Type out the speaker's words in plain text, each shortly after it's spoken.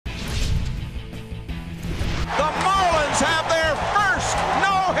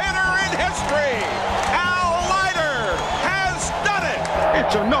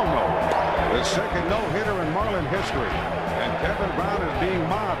It's a no-no. The second no-hitter in Marlin history. And Kevin Brown is being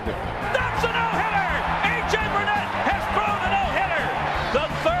mobbed. That's a no-hitter! A.J. Burnett has thrown a no-hitter.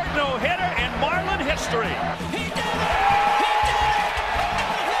 The third no-hitter in Marlin history. He did it! He did it!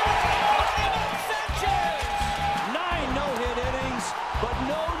 Sanchez! 9 no-hit innings, but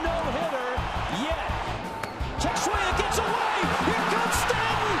no no-hitter yet. Check swing, gets away. Here comes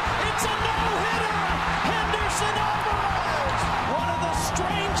Stanton. It's a no-hitter. Henderson Alvarez. One of the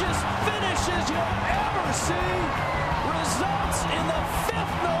strangest finishes you'll ever see. Results in the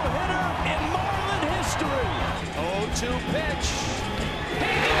 5th no-hitter in Marlin history. 0-2 pitch.